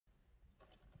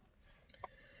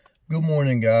Good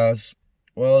morning, guys.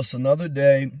 Well, it's another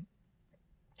day.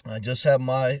 I just had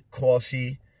my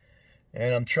coffee,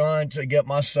 and I'm trying to get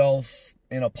myself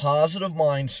in a positive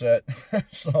mindset,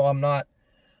 so I'm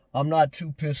not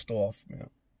too pissed off, man.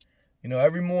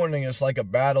 Every morning it's like a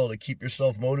battle to keep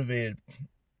yourself motivated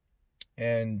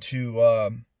and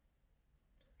to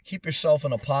keep yourself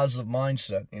in a positive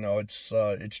mindset.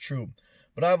 It's true,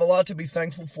 but I have a lot to be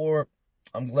thankful for.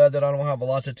 I'm glad that I don't have a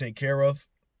lot to take care of.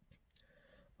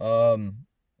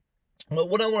 But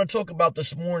what I want to talk about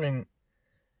this morning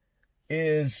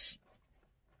is,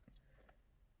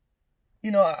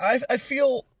 I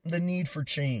feel the need for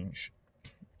change.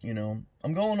 I'm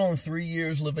going on 3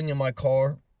 years living in my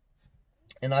car,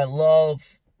 and I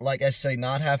love, like I say,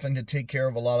 not having to take care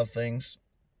of a lot of things.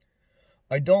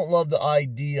 I don't love the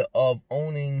idea of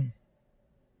owning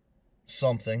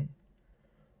something,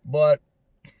 but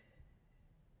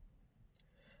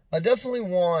I definitely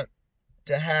want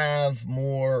to have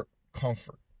more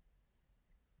comfort.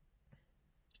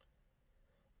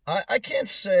 I can't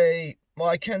say, well,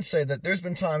 I can say that there's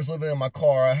been times living in my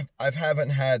car I haven't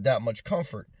had that much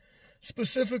comfort,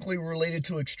 specifically related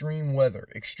to extreme weather,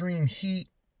 extreme heat,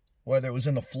 whether it was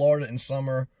in Florida in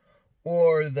summer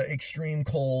or the extreme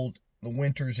cold, the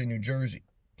winters in New Jersey.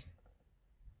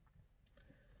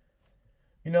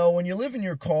 When you live in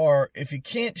your car, if you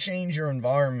can't change your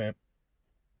environment,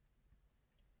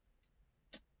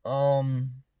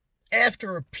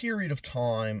 after a period of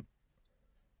time,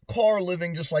 car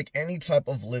living, just like any type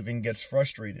of living, gets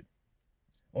frustrated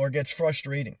or gets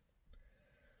frustrating.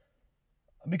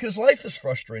 Because life is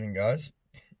frustrating, guys.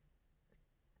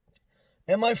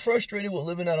 Am I frustrated with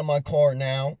living out of my car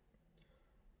now?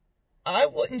 I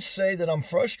wouldn't say that I'm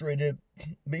frustrated,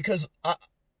 because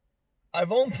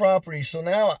I've owned property, so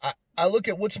now I look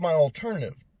at what's my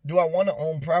alternative. Do I want to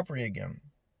own property again?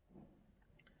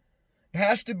 It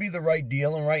has to be the right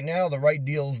deal, and right now the right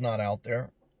deal is not out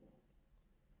there.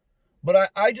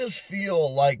 But I just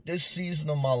feel like this season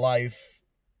of my life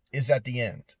is at the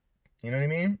end. You know what I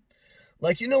mean?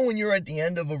 Like, when you're at the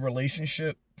end of a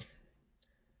relationship,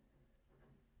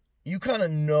 you kind of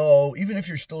know, even if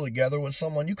you're still together with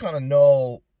someone, you kind of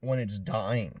know when it's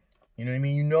dying. You know what I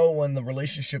mean? You know when the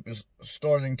relationship is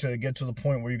starting to get to the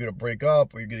point where you're going to break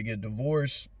up or you're going to get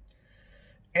divorced.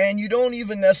 And you don't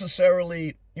even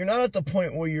necessarily, you're not at the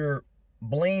point where you're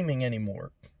blaming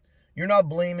anymore. You're not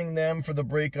blaming them for the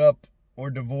breakup or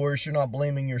divorce. You're not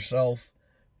blaming yourself.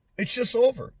 It's just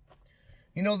over.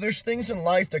 There's things in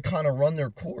life that kind of run their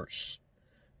course,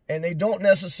 and they don't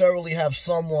necessarily have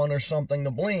someone or something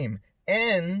to blame.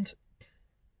 And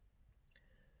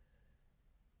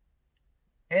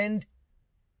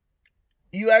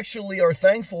you actually are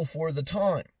thankful for the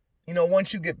time,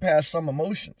 once you get past some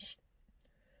emotions.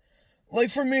 Like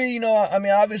for me,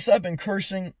 obviously I've been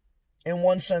cursing, in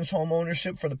one sense, home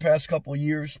ownership for the past couple of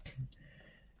years.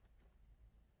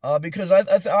 Because I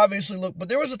obviously but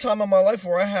there was a time in my life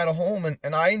where I had a home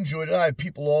and I enjoyed it. I had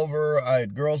people over, I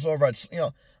had girls over,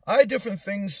 I had different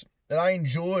things that I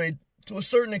enjoyed to a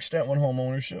certain extent with home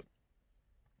ownership.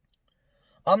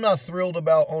 I'm not thrilled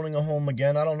about owning a home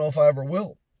again. I don't know if I ever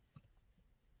will.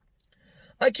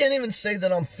 I can't even say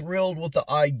that I'm thrilled with the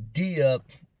idea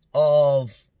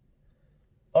of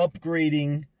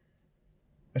upgrading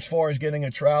as far as getting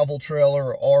a travel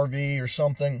trailer or RV or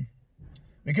something,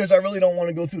 because I really don't want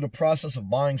to go through the process of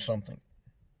buying something.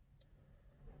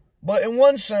 But in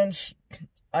one sense,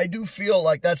 I do feel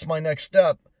like that's my next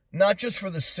step, not just for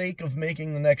the sake of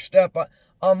making the next step.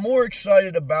 I'm more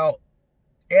excited about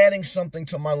adding something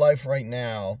to my life right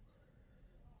now,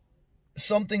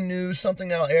 something new, something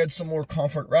that'll add some more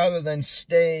comfort, rather than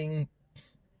staying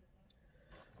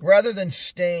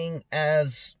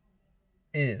as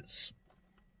is.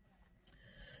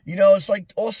 It's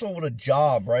like also with a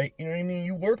job, right? You know what I mean?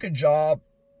 You work a job,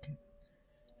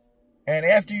 and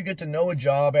after you get to know a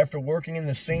job, after working in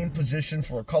the same position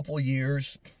for a couple of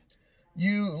years,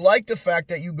 you like the fact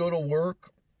that you go to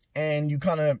work and you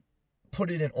kind of put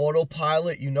it in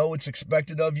autopilot. You know what's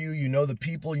expected of you. You know the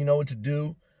people. You know what to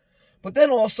do. But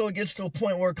then also it gets to a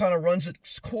point where it kind of runs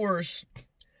its course.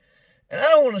 And I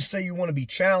don't want to say you want to be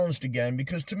challenged again,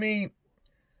 because to me,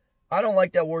 I don't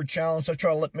like that word challenge. I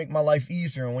try to make my life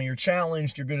easier. And when you're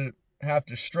challenged, you're going to have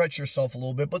to stretch yourself a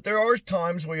little bit. But there are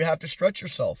times where you have to stretch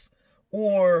yourself,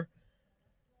 or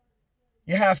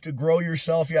you have to grow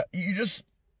yourself.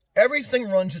 Everything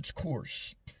runs its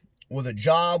course, with a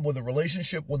job, with a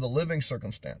relationship, with a living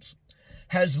circumstance.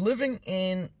 Has living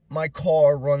in my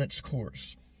car run its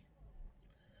course?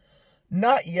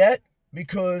 Not yet,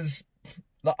 because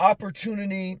the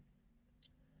opportunity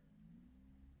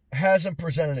hasn't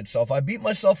presented itself. I beat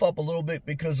myself up a little bit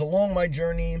because along my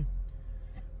journey,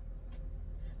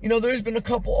 you know, there's been a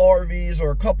couple RVs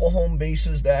or a couple home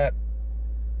bases that,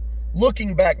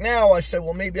 looking back now, I said,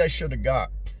 well, maybe I should have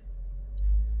got.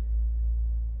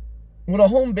 Would a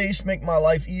home base make my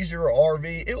life easier, or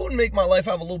RV? It would make my life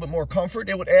have a little bit more comfort.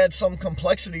 It would add some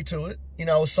complexity to it, you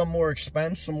know, some more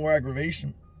expense, some more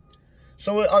aggravation.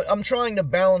 So I'm trying to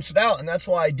balance it out, and that's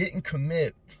why I didn't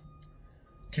commit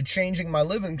to changing my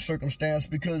living circumstance,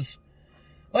 because,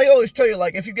 like I always tell you,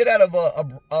 like, if you get out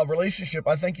of a relationship,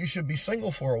 I think you should be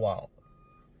single for a while.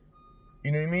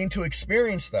 You know what I mean? To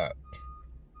experience that.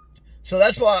 So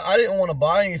that's why I didn't want to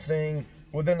buy anything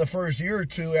within the first year or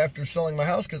two after selling my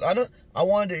house, because I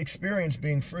wanted to experience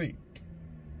being free.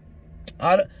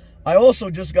 I also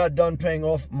just got done paying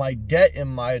off my debt in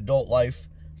my adult life.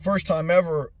 First time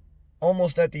ever,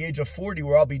 almost at the age of 40,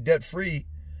 where I'll be debt free.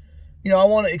 You know, I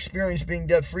want to experience being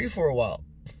debt free for a while.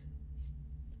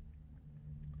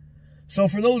 So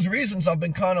for those reasons, I've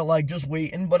been kind of like just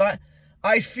waiting, but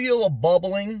I feel a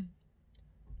bubbling.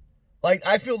 Like,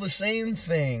 I feel the same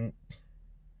thing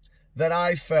that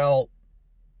I felt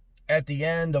at the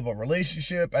end of a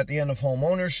relationship, at the end of home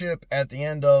ownership, at the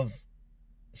end of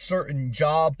certain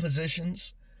job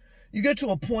positions. You get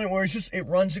to a point where it's just, it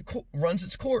runs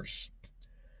its course.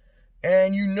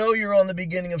 And you know you're on the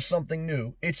beginning of something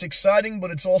new. It's exciting,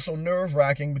 but it's also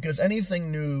nerve-wracking, because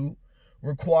anything new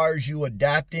requires you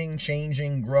adapting,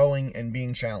 changing, growing, and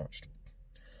being challenged.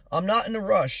 I'm not in a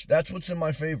rush. That's what's in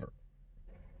my favor.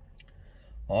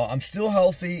 I'm still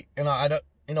healthy, and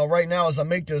you know, right now as I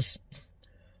make this,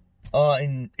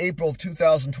 in April of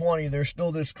 2020, there's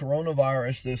still this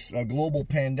coronavirus, this global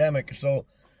pandemic. So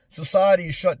society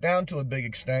is shut down to a big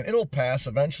extent. It'll pass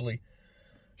eventually.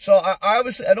 So I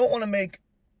don't want to make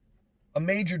a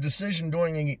major decision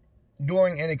during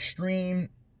an extreme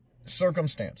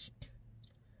circumstance,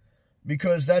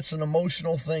 because that's an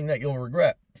emotional thing that you'll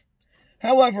regret.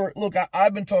 However, look,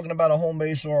 I've been talking about a home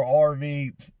base or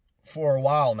RV for a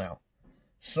while now.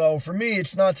 So for me,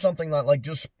 it's not something that like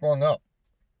just sprung up.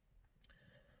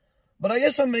 But I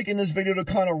guess I'm making this video to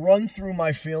kind of run through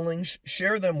my feelings,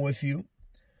 share them with you.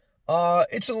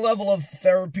 It's a level of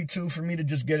therapy too for me to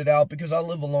just get it out, because I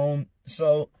live alone.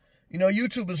 So, you know,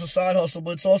 YouTube is a side hustle,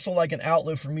 but it's also like an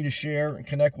outlet for me to share and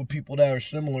connect with people that are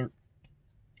similar,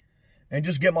 and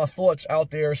just get my thoughts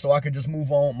out there so I could just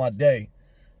move on with my day.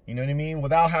 You know what I mean?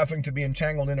 Without having to be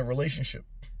entangled in a relationship.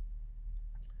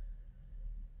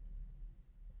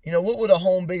 You know, what would a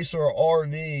home base or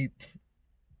RV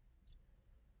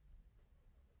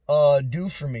do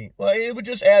for me? Well, it would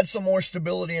just add some more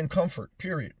stability and comfort,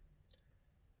 period.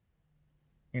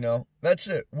 You know, that's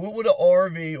it. What would an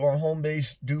RV or a home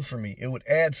base do for me? It would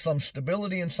add some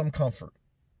stability and some comfort.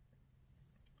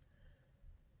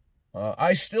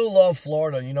 I still love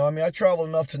Florida. You know, I mean, I travel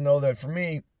enough to know that for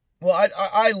me, well,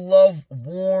 I love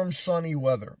warm, sunny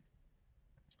weather.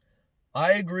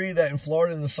 I agree that in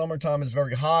Florida in the summertime it's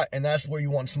very hot, and that's where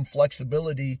you want some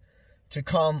flexibility to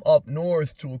come up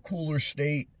north to a cooler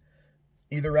state,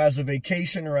 either as a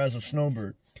vacation or as a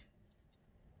snowbird.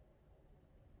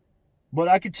 But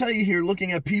I could tell you here,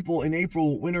 looking at people in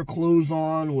April, winter clothes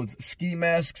on, with ski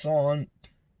masks on,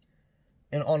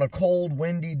 and on a cold,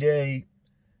 windy day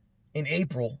in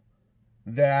April,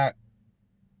 that,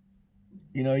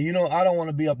 you know, I don't want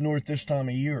to be up north this time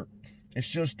of year. It's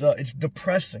just, it's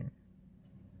depressing.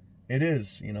 It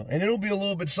is, you know, and it'll be a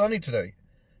little bit sunny today.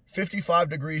 55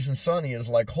 degrees and sunny is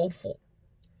like hopeful.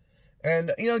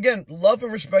 And, you know, again, love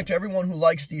and respect to everyone who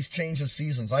likes these change of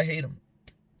seasons. I hate them.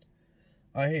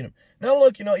 I hate them. Now,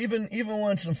 look, you know, even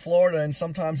when it's in Florida and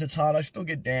sometimes it's hot, I still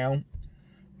get down,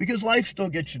 because life still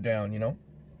gets you down, you know.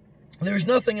 There's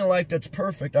nothing in life that's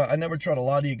perfect. I never try to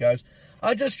lie to you guys.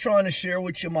 I'm just trying to share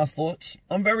with you my thoughts.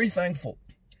 I'm very thankful.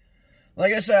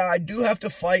 Like I said, I do have to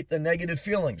fight the negative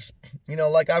feelings. You know,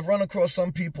 like I've run across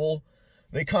some people,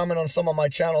 they comment on some of my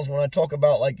channels when I talk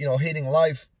about, like, you know, hating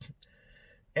life.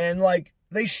 And, like,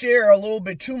 they share a little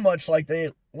bit too much, like they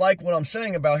like what I'm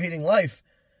saying about hating life.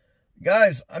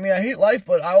 Guys, I mean, I hate life,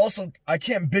 but I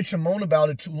can't bitch and moan about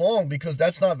it too long, because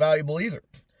that's not valuable either.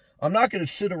 I'm not going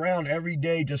to sit around every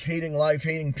day just hating life,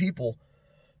 hating people,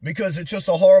 because it's just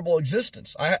a horrible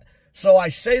existence. So I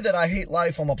say that I hate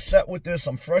life, I'm upset with this,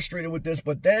 I'm frustrated with this,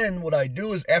 but then what I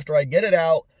do is, after I get it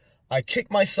out, I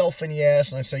kick myself in the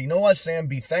ass and I say, you know what, Sam,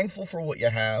 be thankful for what you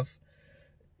have.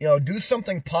 You know, do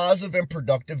something positive and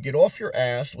productive, get off your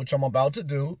ass, which I'm about to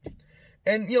do,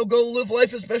 and, you know, go live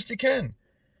life as best you can.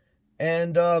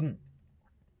 And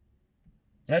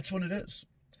that's what it is.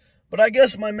 But I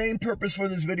guess my main purpose for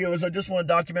this video is I just want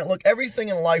to document, look, everything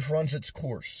in life runs its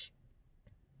course.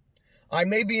 I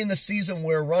may be in the season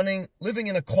where living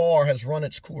in a car has run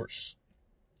its course.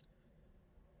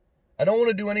 I don't want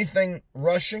to do anything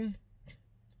rushing,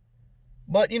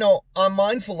 but, I'm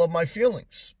mindful of my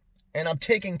feelings, and I'm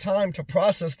taking time to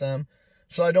process them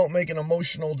so I don't make an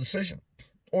emotional decision,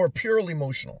 or purely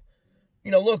emotional.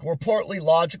 Look, we're partly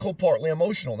logical, partly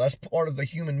emotional. That's part of the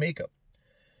human makeup.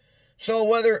 So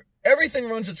whether everything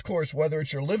runs its course, whether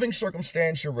it's your living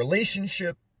circumstance, your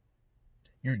relationship,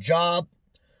 your job,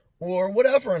 or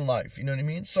whatever in life, you know what I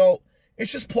mean? So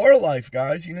it's just part of life,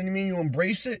 guys. You know what I mean? You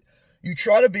embrace it. You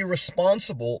try to be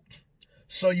responsible,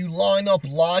 so you line up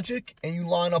logic and you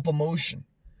line up emotion.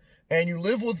 And you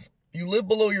live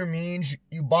below your means,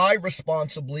 you buy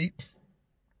responsibly.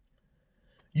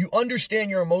 You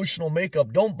understand your emotional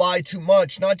makeup. Don't buy too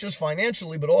much, not just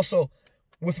financially, but also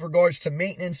with regards to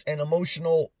maintenance and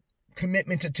emotional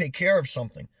commitment to take care of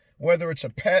something, whether it's a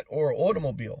pet or an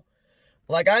automobile.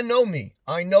 Like, I know me.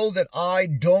 I know that I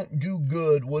don't do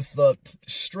good with the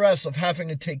stress of having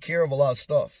to take care of a lot of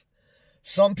stuff.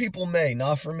 Some people may,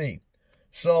 not for me.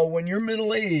 So when you're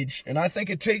middle-aged, and I think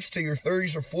it takes to your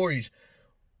 30s or 40s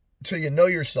till you know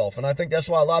yourself, and I think that's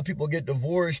why a lot of people get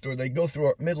divorced or they go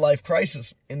through a midlife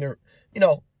crisis in their,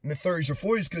 mid-30s or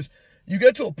 40s, because you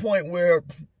get to a point where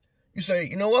you say,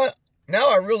 you know what?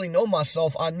 Now I really know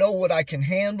myself. I know what I can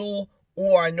handle,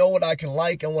 or I know what I can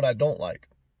like and what I don't like.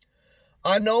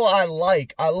 I know I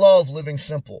love living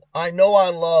simple. I know I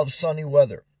love sunny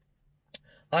weather.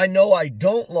 I know I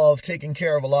don't love taking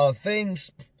care of a lot of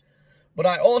things, but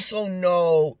I also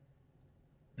know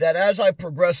that as I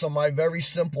progress on my very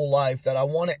simple life, that I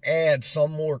want to add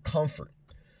some more comfort.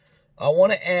 I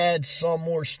want to add some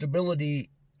more stability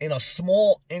in a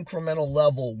small incremental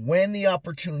level when the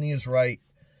opportunity is right.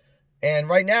 And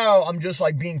right now, I'm just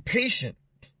like being patient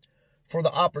for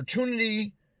the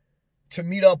opportunity to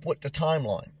meet up with the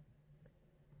timeline.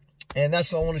 And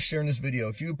that's what I want to share in this video.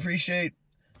 If you appreciate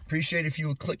if you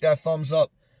would click that thumbs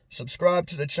up, subscribe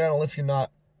to the channel if you're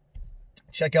not.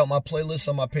 Check out my playlist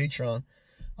on my Patreon.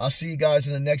 I'll see you guys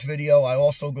in the next video. I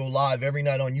also go live every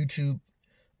night on YouTube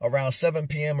around 7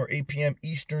 p.m. or 8 p.m.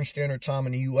 Eastern Standard Time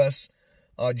in the U.S.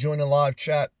 Join the live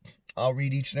chat. I'll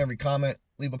read each and every comment.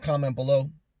 Leave a comment below.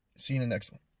 See you in the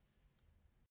next one.